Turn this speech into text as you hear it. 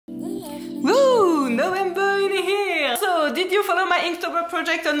November in here! So, did you follow my Inktober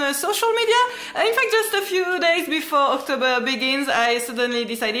project on social media? In fact, just a few days before October begins, I suddenly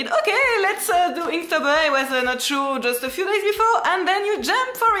decided, okay, let's do Inktober. I was not sure just a few days before, and then you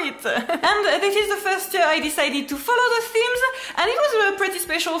jump for it! And this is the first year I decided to follow the themes, and it was pretty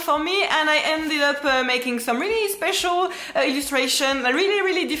special for me, and I ended up making some really special illustration,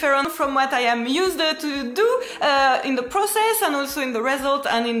 really different from what I am used to do in the process and also in the result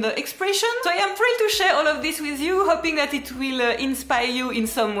and in the expression. So I am thrilled to share all of this with you, hoping that it will inspire you in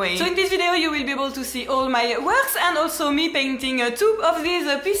some way. So in this video you will be able to see all my works and also me painting two of these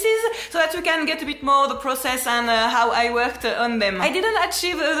pieces so that you can get a bit more the process and how I worked on them. I didn't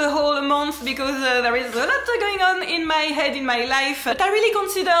achieve the whole month because there is a lot going on in my head, in my life, but I really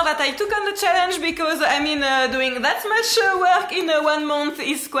consider that I took on the challenge because I mean doing that much work in 1 month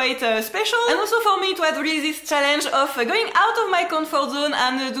is quite special, and also for me it was really this challenge of going out of my comfort zone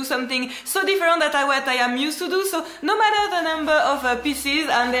and do something so different than what I am used to do. So no matter the number of pieces,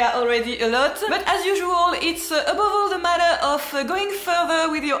 and there are already a lot, but as usual it's above all the matter of going further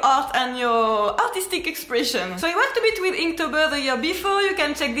with your art and your artistic expression. So I worked a bit with Inktober the year before. You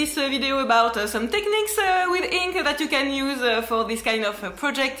can check this video about some techniques with ink that you can use for this kind of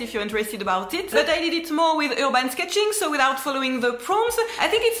project if you're interested about it. But I did it more with urban sketching, so without following the prompts. I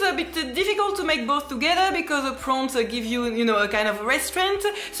think it's a bit difficult to make both together because the prompts give you, a kind of restraint.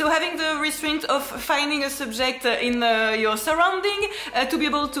 So having the restraint of finding a subject in your surrounding to be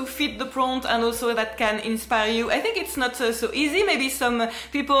able to fit the prompt and also that can inspire you. I think it's not so easy. Maybe some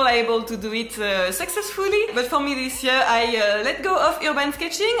people are able to do it successfully, but for me this year I let go of urban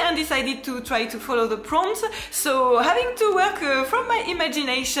sketching and decided to try to follow the prompts. So having to work from my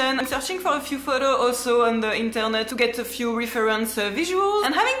imagination, I'm searching for a few photos also on the internet to get a few reference visuals,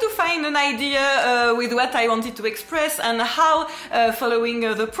 and having to find an idea with what I wanted to express and how following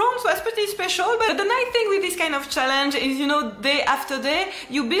the prompts was pretty special. But the nice thing with this kind of challenge is, day after day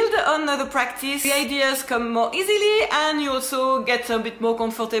you build on the practice, the ideas come more easily, and you also get a bit more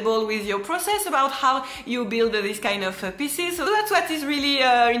comfortable with your process about how you build these kind of pieces. So that's what is really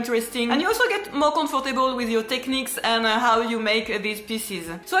interesting, and you also get more comfortable with your techniques and how you make these pieces.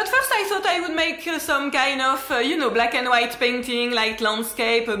 So at first I thought I would make some kind of, black and white painting, like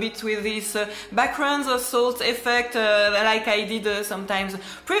landscape, a bit with this backgrounds or salt effect like I did sometimes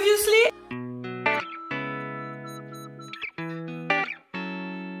previously.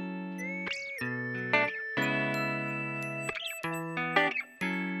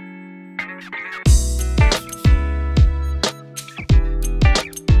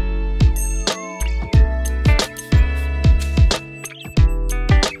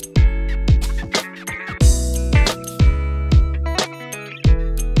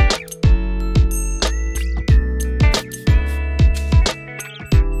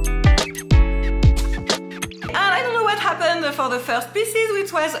 For the first pieces,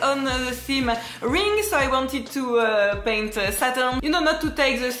 which was on the theme ring, so I wanted to paint Saturn, not to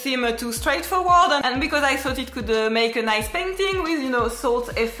take the theme too straightforward, and because I thought it could make a nice painting with, salt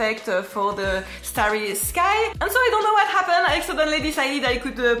effect for the starry sky. And so I don't know what happened, I suddenly decided I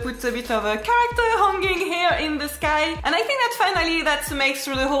could put a bit of a character hanging here in the sky, and I think that finally that makes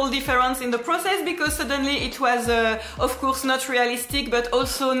the whole difference in the process, because suddenly it was of course not realistic, but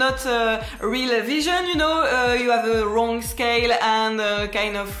also not real vision, you have a wrong scale and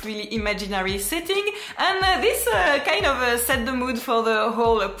kind of really imaginary setting, and this kind of set the mood for the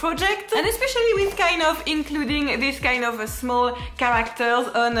whole project, and especially with kind of including this kind of small characters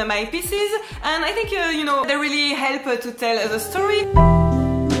on my pieces, and I think they really help to tell the story.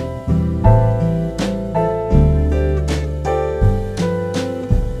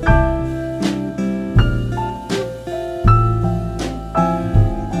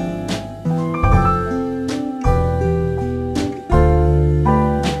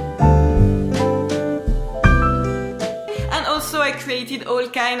 Created all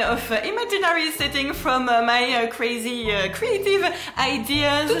kind of imaginary setting from my crazy creative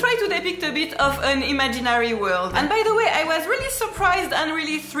ideas to try to depict a bit of an imaginary world. And by the way, I was really surprised and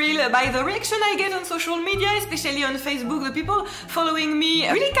really thrilled by the reaction I get on social media, especially on Facebook. The people following me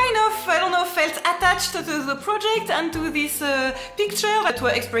really kind of, felt attached to the project and to this picture that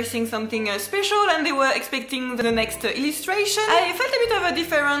were expressing something special, and they were expecting the next illustration. I felt a bit of a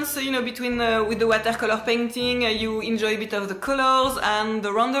difference, between with the watercolor painting, you enjoy a bit of the colors and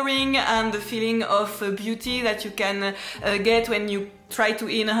the rendering and the feeling of beauty that you can get when you try to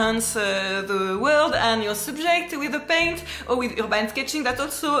enhance the world and your subject with the paint, or with urban sketching. That's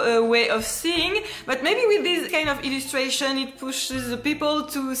also a way of seeing, but maybe with this kind of illustration it pushes the people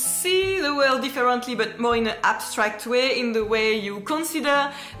to see the world differently, but more in an abstract way, in the way you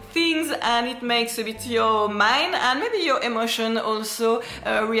consider things, and it makes a bit your mind and maybe your emotion also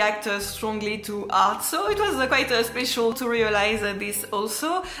react strongly to art. So it was quite special to realize this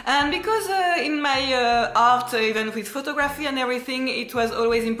also. And because in my art, even with photography and everything, it was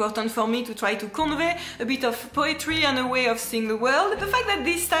always important for me to try to convey a bit of poetry and a way of seeing the world. The fact that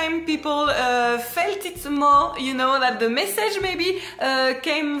this time people felt it more, you know, that the message maybe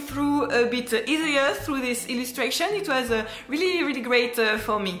came through a bit easier through this illustration, it was really, really great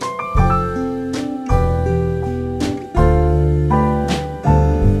for me.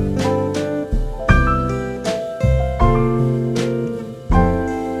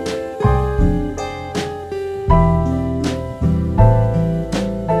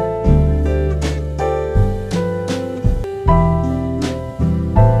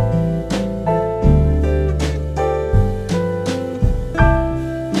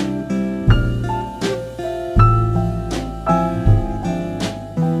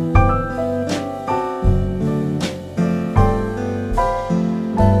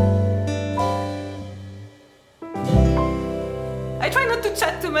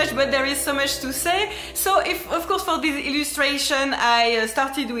 But there is so much to say. So of course for this illustration I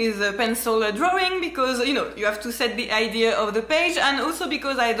started with pencil drawing, because you know you have to set the idea of the page, and also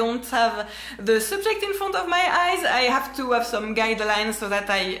because I don't have the subject in front of my eyes, I have to have some guidelines so that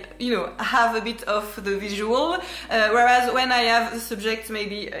I, you know, have a bit of the visual, whereas when I have the subject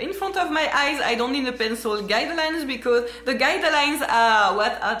maybe in front of my eyes, I don't need a pencil guidelines, because the guidelines are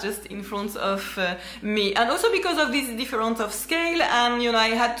what are just in front of me, and also because of this difference of scale, and you know I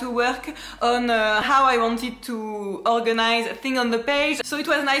had to work on how I wanted to organize a thing on the page. So it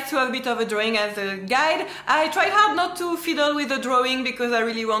was nice to have a bit of a drawing as a guide. I tried hard not to fiddle with the drawing because I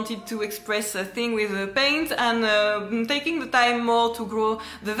really wanted to express a thing with the paint, and taking the time more to grow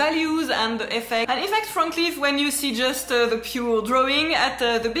the values and the effect. And in fact, frankly, when you see just the pure drawing at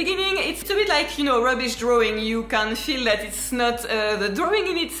the beginning, it's a bit like, you know, rubbish drawing. You can feel that it's not the drawing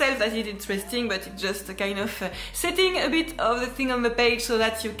in itself that is interesting, but it's just kind of setting a bit of the thing on the page so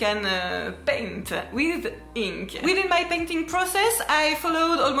that you can paint with ink. Within my painting process, I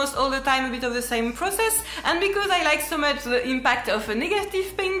followed almost all the time a bit of the same process, and because I like so much the impact of a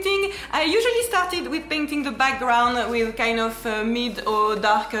negative painting, I usually started with painting the background with kind of mid or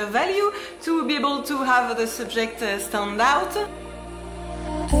dark value to be able to have the subject stand out.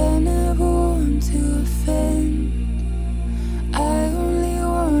 I never want to offend, I only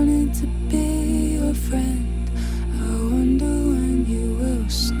wanted to be your friend. I wonder when you will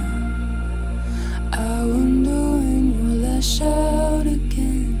snap, I wonder when you'll lash out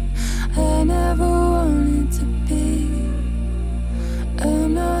again. I never wanted to be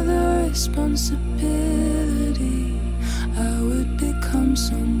another responsibility. I would become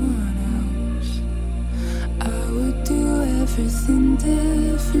someone else, I would do everything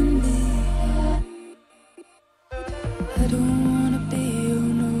differently. I don't wanna be,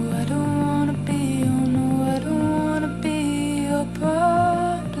 oh no, I don't wanna be, oh no, I don't wanna be your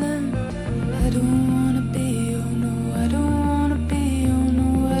problem. I don't wanna be, oh no, I don't wanna be, oh no,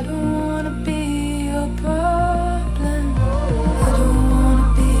 I don't wanna be your problem. I don't wanna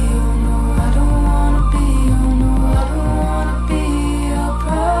be, oh no, I don't wanna be, oh no, I don't wanna be your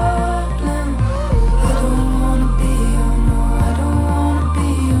problem. I don't wanna be, oh no, I don't wanna be,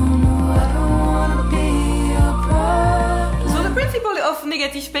 oh no, I don't wanna be your problem. So the principle of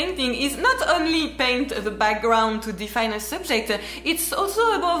negative painting is not only paint the background to define a subject, it's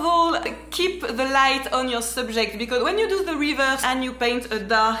also above all keep the light on your subject, because when you do the reverse and you paint a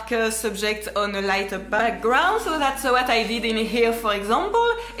darker subject on a lighter background, so that's what I did in here for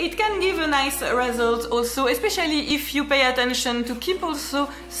example, it can give a nice result also, especially if you pay attention to keep also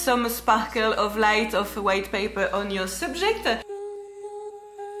some sparkle of light of white paper on your subject.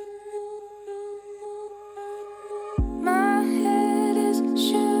 My head is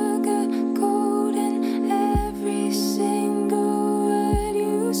sugar coating every single word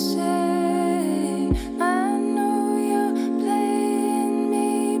you say. I know you're playing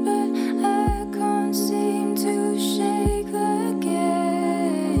me, but I can't seem to shake the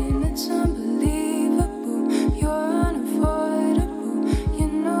game. It's unbelievable, you're unavoidable. You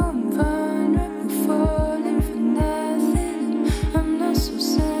know I'm vulnerable, falling for nothing. I'm not so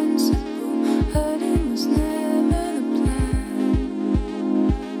sensible, hurting was never the plan.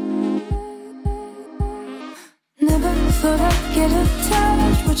 Never thought I'd get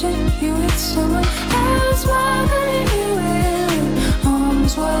attached, watching you with someone else, welcoming you in,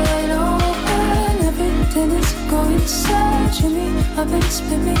 arms wide open. Everything is going inside, chew me up and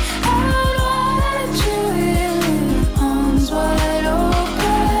spit me out, why let you in, arms wide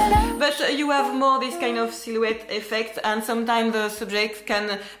open. But you were have more this kind of silhouette effect, and sometimes the subject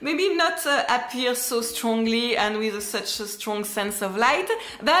can maybe not appear so strongly and with such a strong sense of light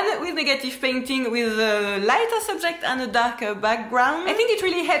than with negative painting with a lighter subject and a darker background. I think it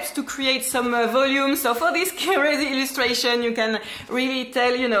really helps to create some volume. So for this crazy illustration, you can really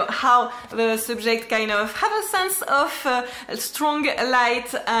tell, you know, how the subject kind of have a sense of strong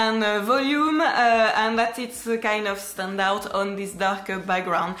light and volume, and that it's kind of stand out on this darker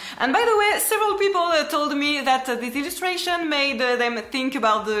background. And by the way, several people told me that this illustration made them think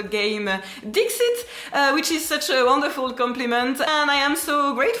about the game Dixit, which is such a wonderful compliment, and I am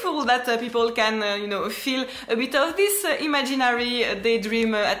so grateful that people can, you know, feel a bit of this imaginary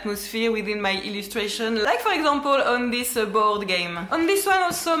daydream atmosphere within my illustration, like for example on this board game. On this one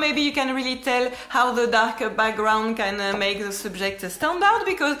also, maybe you can really tell how the darker background can make the subject stand out,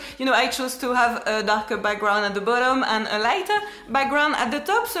 because, you know, I chose to have a darker background at the bottom and a lighter background at the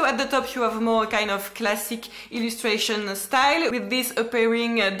top. So at the top you have more kind of classic illustration style, with this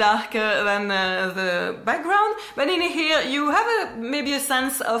appearing darker than the background, but in here you have maybe a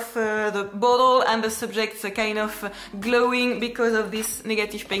sense of the bottle and the subject kind of glowing because of this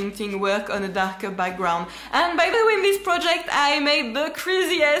negative painting work on a darker background. And by the way, in this project I made the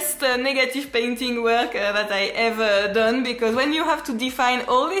craziest negative painting work that I ever done, because when you have to define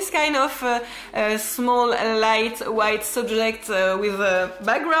all this kind of small light white subject with a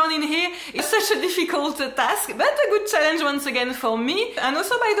background in here, it's such a difficult task, but a good challenge once again for me. And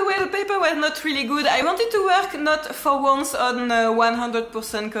also, by the way, the paper was not really good. I wanted to work not for once on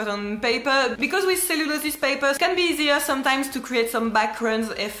 100% cotton paper, because with cellulose papers it can be easier sometimes to create some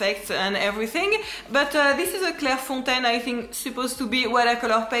background effects and everything. But this is a Clairefontaine, I think, supposed to be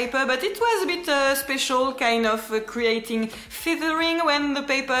watercolor paper, but it was a bit special, kind of creating feathering when the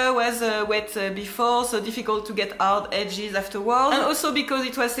paper was wet before, so difficult to get hard edges afterwards. And also because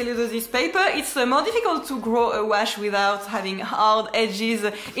it was cellulose paper, it's more difficult to grow a wash without having hard edges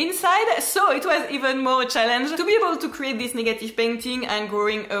inside, so it was even more a challenge to be able to create this negative painting and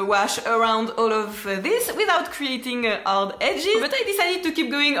growing a wash around all of this without creating hard edges. But I decided to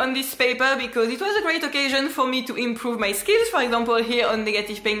keep going on this paper because it was a great occasion for me to improve my skills, for example here on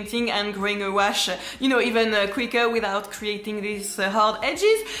negative painting and growing a wash, you know, even quicker without creating these hard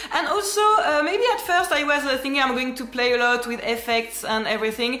edges. And also maybe at first I was thinking I'm going to play a lot with effects and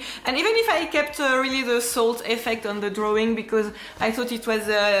everything, and even if I kept really the salt effect on the drawing because I thought it was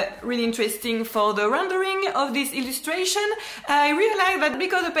really interesting for the rendering of this illustration, I realized that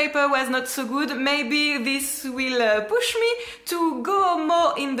because the paper was not so good, maybe this will push me to go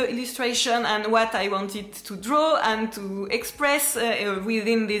more in the illustration and what I wanted to draw and to express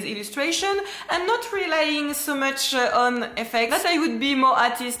within this illustration, and not relying so much on effects, that I would be more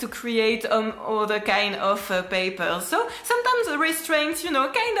artist to create other kind of papers. So sometimes the restraints, you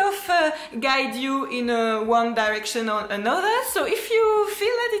know, kind of guide you in one direction or another. So if you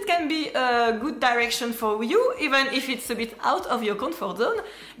feel that it can be a good direction for you, even if it's a bit out of your comfort zone,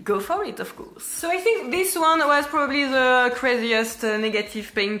 go for it, of course. So I think this one was probably the craziest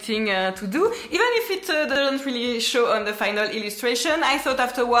negative painting to do, even if it doesn't really show on the final illustration. I thought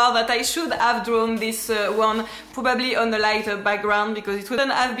afterward that I should have drawn this one probably on a lighter background, because it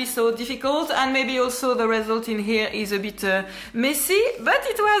wouldn't have been so difficult, and maybe also the result in here is a bit messy, but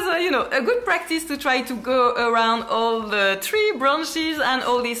it was you know, a good practice to try to go around all the tree branches and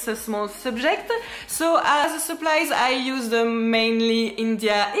all this small subject. So as supplies I used mainly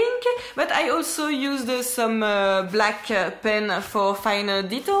India ink, but I also used some black pen for finer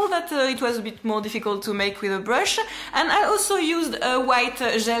detail that it was a bit more difficult to make with a brush, and I also used a white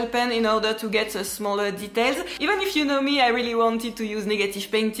gel pen in order to get smaller details. Even if you know me, I really wanted to use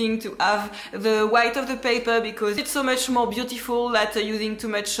negative painting to have the white of the paper, because it's so much more beautiful than using too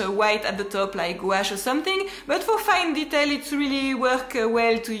much white at the top like gouache or something. But for fine detail it really works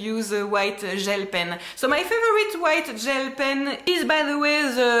well to use a white gel pen. So my favorite white gel pen is, by the way,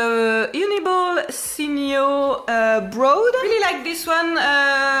 the Uniball Cineo Broad. I really like this one.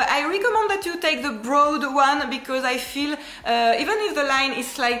 I recommend that you take the broad one, because I feel even if the line is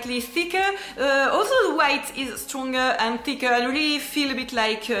slightly thicker, also the white is stronger and thicker and really feel a bit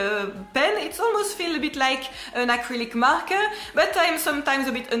like a pen. It's almost feel a bit like an acrylic marker, but I'm sometimes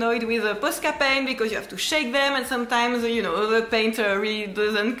a bit annoyed with a Posca pen because you have to shake them, and sometimes, you know, the paint really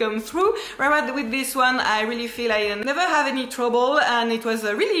doesn't come through. Whereas with this one I really feel I never have any trouble, and it was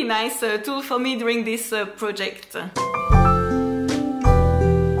a really nice tool for me during this project.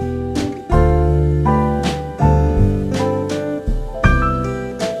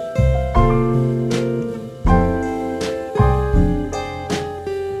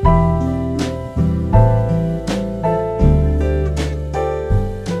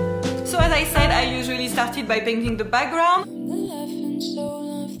 painting the background. I'm the laughing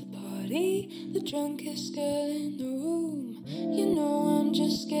soul of the party, the drunkest girl in the room. You know I'm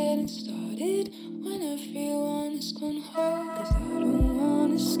just getting started when everyone is gone home. 'Cause I don't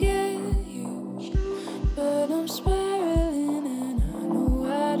wanna scare you, but I'm spiraling and I know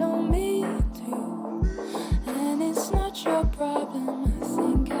I don't mean to. And it's not your problem, I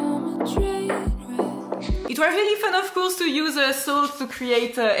think I'm a train wreck. It was really fun, of course, to use salt to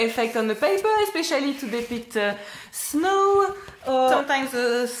create effect on the paper, especially to depict snow or sometimes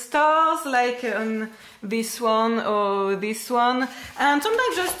stars, like on this one or this one, and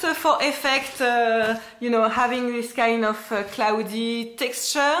sometimes just for effect, you know, having this kind of cloudy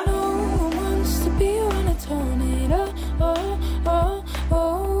texture. No one wants to be on a tornado. Oh, oh,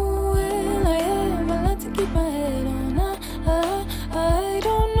 oh, well, I am. I like to keep my head on. I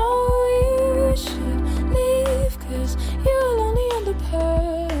don't know you should leave, 'cause you're only on the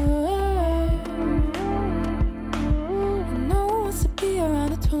perch. No one wants to be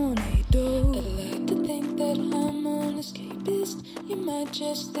around a tornado. I like to think that I'm an escapist. You might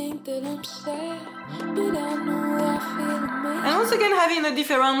just think that I'm sad, but I know I feel amazing. And once again, having a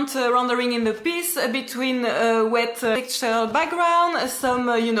different rendering in the piece between wet texture background, some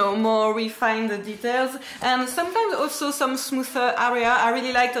you know, more refined details, and sometimes also some smoother area. I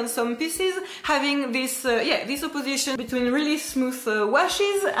really liked on some pieces having this this opposition between really smooth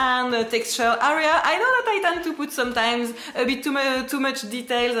washes and texture area. I know that I tend to put sometimes a bit too much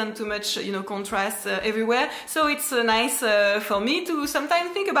details and too much, you know, contrast everywhere. So it's nice for me to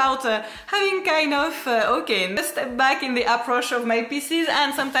sometimes think about having kind of okay, a step back in the approach of my pieces,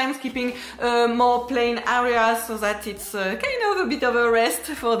 and sometimes keeping more plain areas so that it's kind of a bit of a rest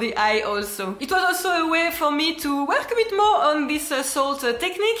for the eye also. It was also a way for me to work a bit more on this salt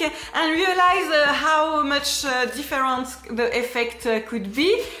technique and realize how much different the effect could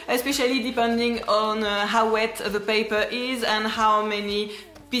be, especially depending on how wet the paper is and how many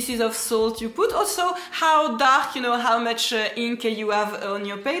pieces of salt you put, also how dark, you know, how much ink you have on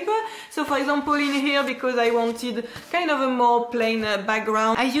your paper. So for example in here, because I wanted kind of a more plain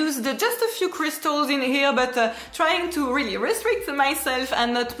background, I used just a few crystals in here, but trying to really restrict myself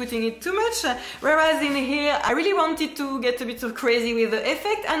and not putting it too much, whereas in here I really wanted to get a bit of crazy with the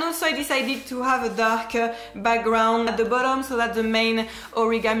effect, and also I decided to have a darker background at the bottom so that the main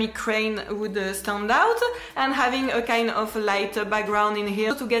origami crane would stand out, and having a kind of lighter background in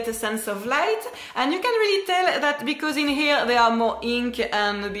here to get a sense of light. And you can really tell that because in here there are more ink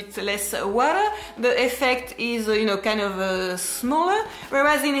and a bit less water, the effect is, you know, kind of smaller,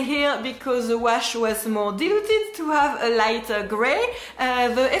 whereas in here, because the wash was more diluted to have a lighter gray,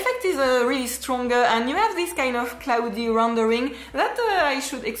 the effect is really stronger, and you have this kind of cloudy rendering that I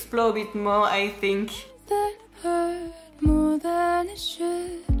should explore a bit more, I think. That hurt more than it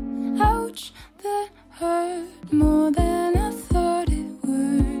should. Ouch, that hurt more than I thought it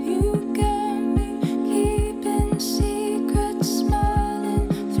would. You got me keeping secrets, smiling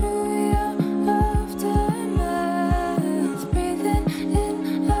through your aftermath, breathing in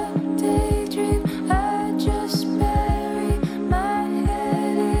a daydream. I just bury my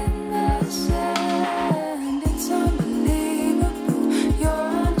head in the sand. It's unbelievable, you're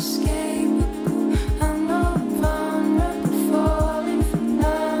unescapable. I know I'm vulnerable, falling for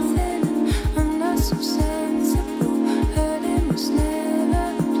nothing, and I'm not so sensible. Hurting was never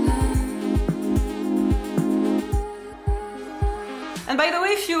the plan. And by the way,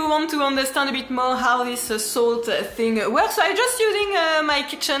 if you want to understand a bit more how this salt thing works, so I'm just using my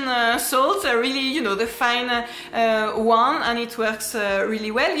kitchen salt, really, you know, the fine one, and it works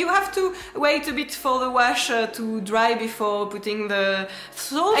really well. You have to wait a bit for the wash to dry before putting the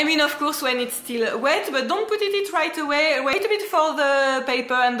salt. I mean, of course, when it's still wet, but don't put it right away. Wait a bit for the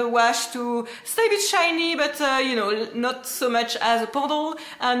paper and the wash to stay a bit shiny, but you know, not so much as a puddle,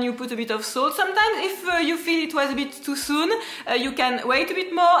 and you put a bit of salt. Sometimes if you feel it was a bit too soon, you can wait a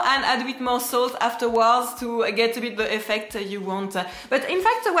bit more and add a bit more salt afterwards to get a bit the effect you want. But in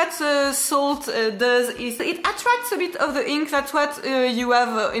fact, what salt does is it attracts a bit of the ink. That's what you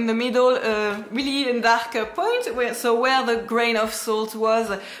have in the middle, really in dark point, where the grain of salt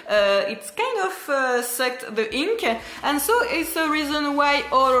was, it's kind of sucked the ink, and so it's the reason why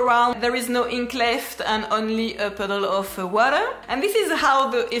all around there is no ink left and only a puddle of water. And this is how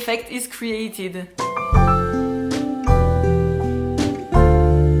the effect is created.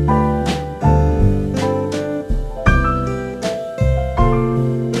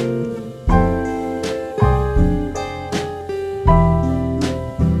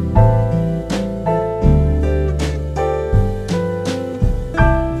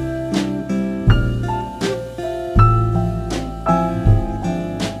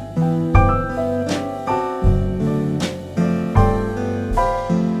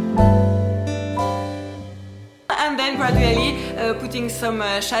 then gradually putting some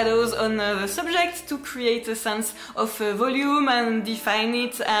shadows on the subject to create a sense of volume and define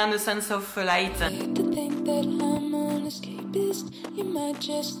it, and a sense of light. I like to think that I'm an escapist. You might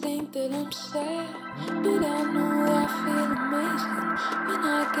just think that I'm sad, but I know I feel amazing when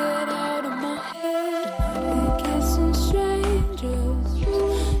I get out of my head. I be kissing strangers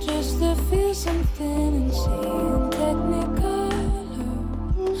just to feel something, and seeing Technicolor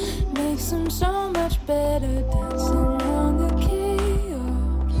makes them so much better. Dancing around the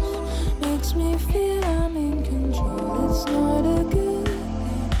chaos makes me feel I'm in control. It's not a good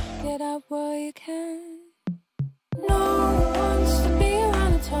thing. Get out while you can. No one wants to be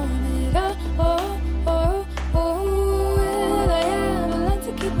around a tornado. Oh, oh, oh, well, I have a lot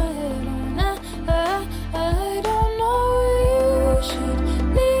to keep my head on. I don't know, you should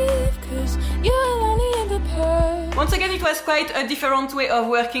leave, 'cause you're lonely in the purse. Once again, it was quite a different way of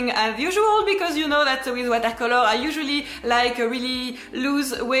working as usual, because you know that with watercolor I usually like a really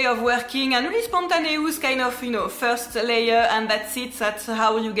loose way of working and really spontaneous kind of, you know, first layer and that's it. That's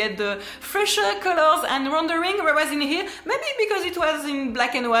how you get the fresher colors and rendering. Whereas in here, maybe because it was in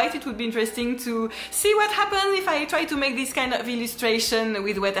black and white, it would be interesting to see what happens if I try to make this kind of illustration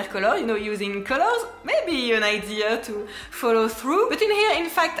with watercolor, you know, using colors. Maybe an idea to follow through. But in here, in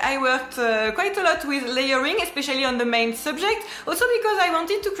fact, I worked quite a lot with layering, especially on the main subject, also because I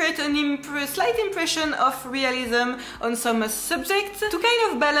wanted to create a slight impression of realism on some subject to kind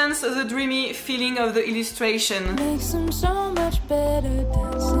of balance the dreamy feeling of the illustration. Makes them so much better.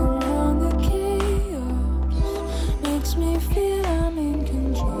 Dancing around the chaos makes me feel I'm in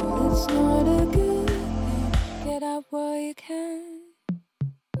control. It's not a good thing. Get out while you can.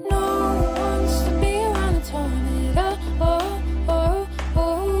 No one wants to be around a tornado. Oh, oh,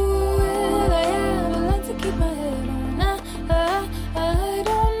 oh, well, I have a lot to keep my head on. I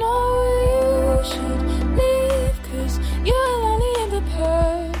don't know, you should leave, 'cause you're lonely in the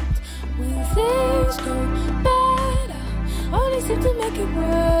purse. When things go bad, I only seem to make it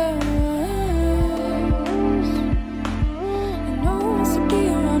worse. And no one wants to be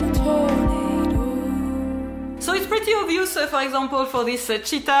around a tornado. So it's pretty obvious, for example, for this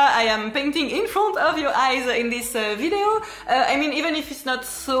cheetah I am painting in front of your eyes in this video. I mean, even if it's not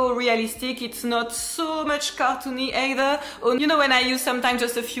so realistic, it's not so much cartoony either. Or, you know, when I use sometimes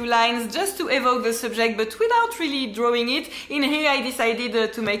just a few lines just to evoke the subject, but without really drawing it. In here I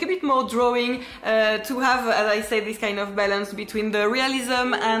decided to make a bit more drawing, to have, as I said, this kind of balance between the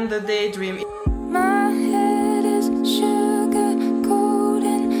realism and the daydream. My head is sugar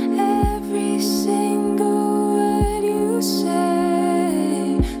coating every single word you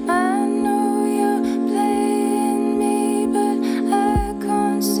say. I know you're playing me, but I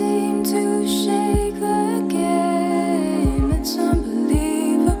can't seem to shake the game. It's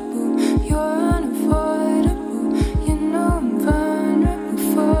unbelievable, you're unavoidable. You know I'm vulnerable,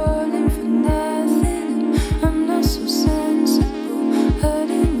 falling for nothing. I'm not so sensible,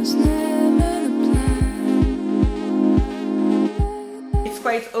 hurting was never the plan. It's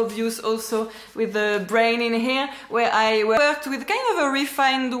quite obvious also with the brain in here, where I worked with kind of a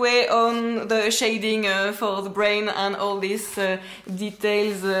refined way on the shading for the brain and all these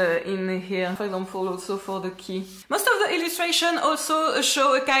details in here. For example, also for the key. Most of the illustration also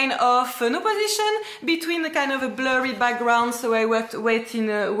show a kind of an opposition between a kind of a blurry background, so I worked wet in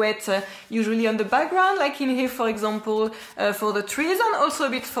wet, usually on the background, like in here, for example, for the trees, and also a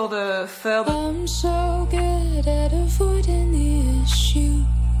bit for the fur. I'm so good at avoiding the issue.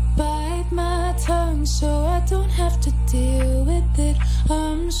 Bite my tongue so I don't have to deal with it.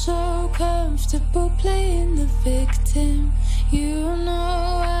 I'm so comfortable playing the victim. You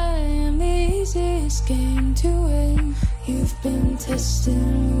know I am the easiest game to win. You've been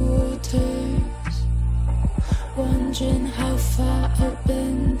testing waters, wondering how far I've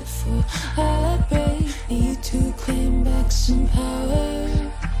been before I break. Need to claim back some power.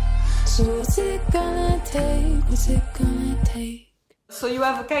 So what's it gonna take? What's it gonna take? So you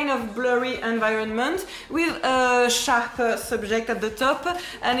have a kind of blurry environment with a sharper subject at the top,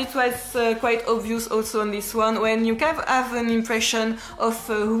 and it was quite obvious also on this one when you kind of have an impression of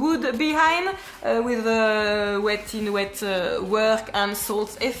wood behind with wet in wet work and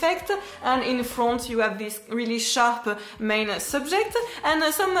salt effect, and in front you have this really sharp main subject. And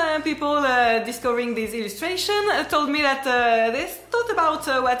some people discovering this illustration told me that they thought about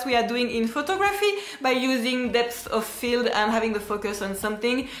what we are doing in photography by using depth of field and having the focus focus on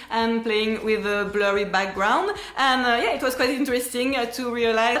something and playing with a blurry background. And yeah, it was quite interesting to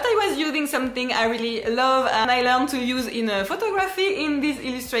realize that I was using something I really love and I learned to use in photography in this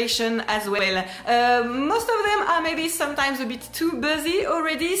illustration as well. Most of them are maybe sometimes a bit too busy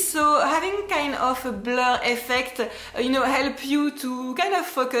already, so having kind of a blur effect, you know, help you to kind of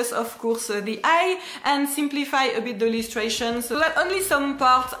focus, of course, the eye and simplify a bit the illustration so that only some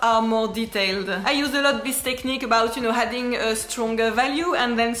parts are more detailed. I use a lot this technique about, you know, adding a stronger value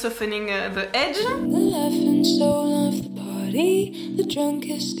and then softening the edge. The laughing soul of the party, the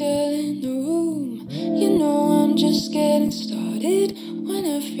drunkest girl in the room. You know I'm just getting started when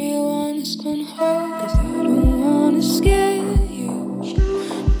everyone is gone home. 'Cause I don't wanna scare you,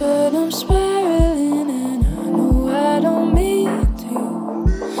 but I'm spiraling and I know I don't mean to.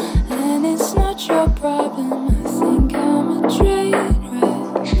 And it's not your problem, I think I'm a train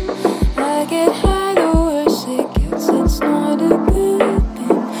wreck. I get high, the worse it gets, it's not a good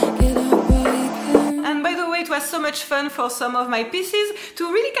thing. Get up while you can. And by the way, it was so much fun for some of my pieces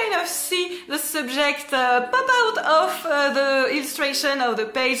to really kind of see the subject pop out of the illustration of the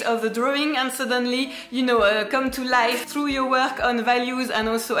page of the drawing and suddenly, you know, come to life through your work on values and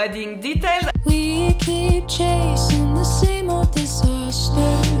also adding details. We keep chasing the same old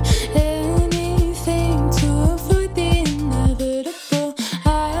disaster. Anything to avoid the inevitable.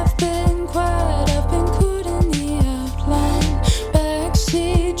 I've been quiet, I've been caught in the outline.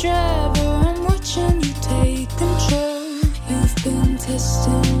 Backseat driver, I'm watching you take control. You've been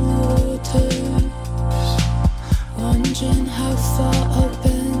testing waters, wondering how far I've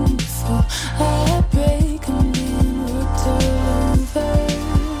been before I break and being worked all over.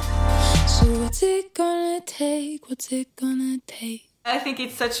 So what's it gonna take? What's it gonna take? I think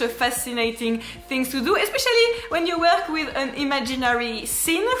it's such a fascinating thing to do, especially when you work with an imaginary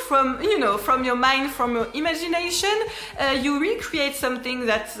scene from, you know, from your mind, from your imagination. You recreate something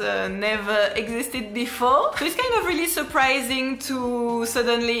that never existed before. So it's kind of really surprising to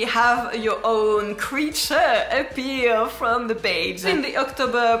suddenly have your own creature appear from the page. In the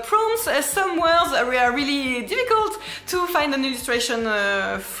October prompts, some words were really difficult to find an illustration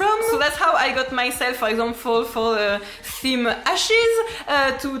from. So that's how I got myself, for example, for the theme ashes,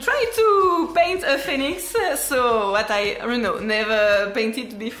 to try to paint a phoenix, so what I, you know, never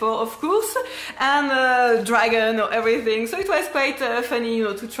painted before, of course, and a dragon or everything. So it was quite funny, you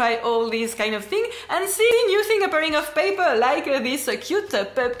know, to try all these kind of thing and see new thing appearing off paper, like this cute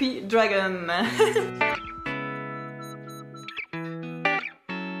puppy dragon.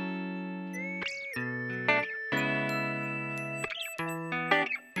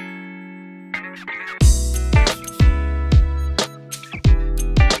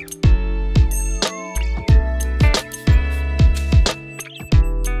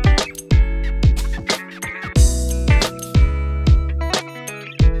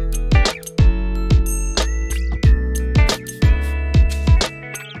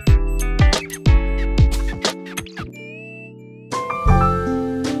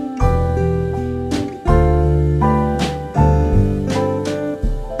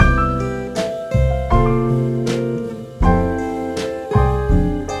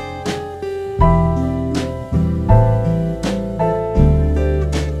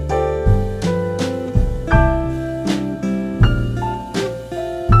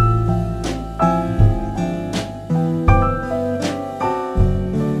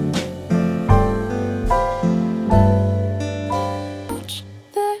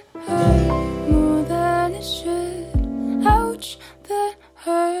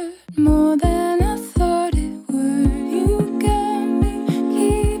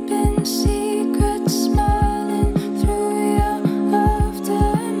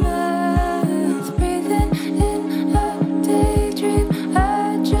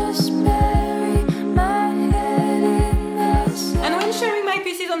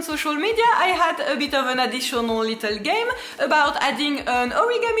 social media, I had a bit of an additional little game about adding an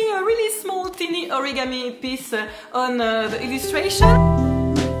origami, a really small teeny origami piece on the illustration.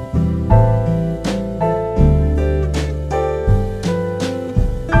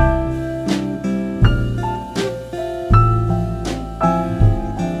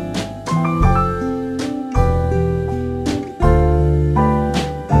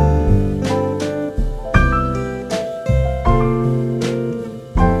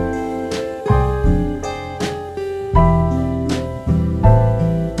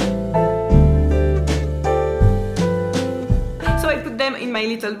 In my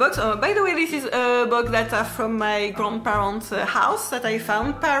little box. By the way, this is a box that are from my grandparents' house that I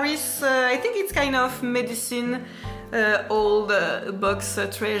found. Paris, I think it's kind of medicine old box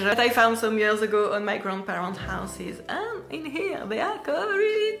treasure that I found some years ago on my grandparents' houses. And in here they are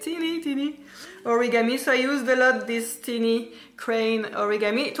really teeny origami, so I used a lot this teeny crane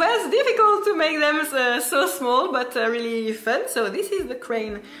origami. It was difficult to make them so small, but really fun. So this is the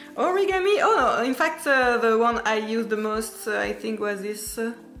crane origami. Oh no, in fact the one I used the most I think was this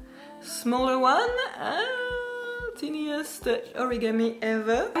smaller one. Teeniest origami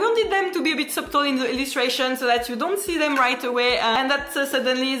ever. I wanted them to be a bit subtle in the illustration so that you don't see them right away and that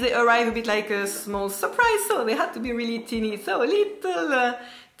suddenly they arrive a bit like a small surprise, so they had to be really teeny. So a little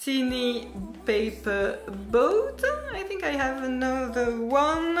teeny paper boat. I think I have another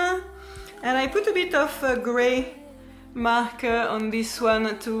one, and I put a bit of grey marker on this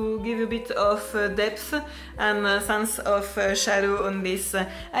one to give a bit of depth and a sense of shadow on this.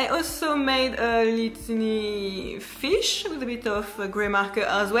 I also made a little fish with a bit of grey marker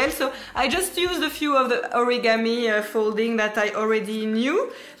as well, so I just used a few of the origami folding that I already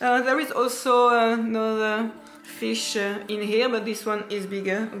knew. There is also another fish in here, but this one is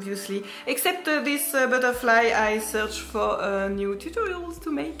bigger obviously. Except this butterfly, I searched for new tutorials to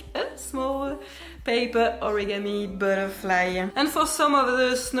make a small paper origami butterfly. And for some of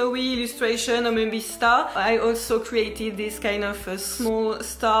the snowy illustration or maybe star, I also created this kind of small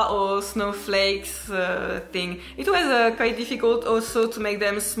star or snowflakes thing. It was quite difficult also to make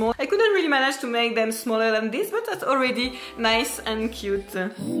them small. I couldn't really manage to make them smaller than this, but that's already nice and cute.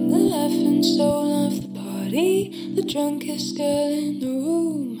 I'm the laughing soul of the party, the drunkest girl in the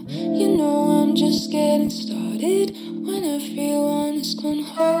room. You know I'm just getting started when everyone is gone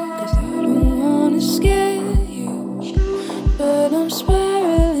home. 'Cause I don't wanna scare you, but I'm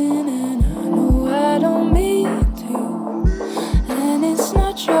spiraling and I know I don't mean to. And it's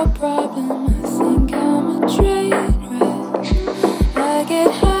not your problem, I think I'm a train wreck. I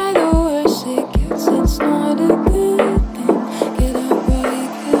get high, the worse it gets, it's not a good thing. Get up while you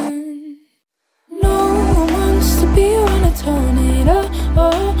can. No one wants to be around a tornado.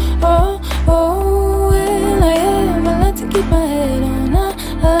 Oh, oh, oh, well I am, I like to keep my head on.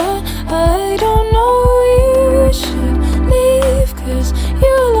 I don't know, you should leave, 'cause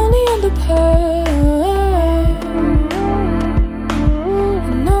you're lonely on the path.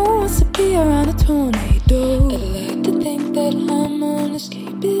 And no one wants to be around a tornado. I'd like to think that I'm an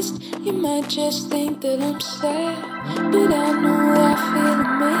escapist. You might just think that I'm sad, but I know I feel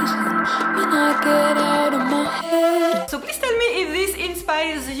amazing when I get out of my head. So please tell me if this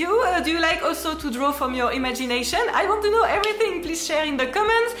inspires you. Do you like also to draw from your imagination? I want to know everything. Please share in the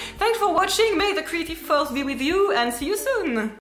comments. Thanks for watching. May the creative force be with you and see you soon.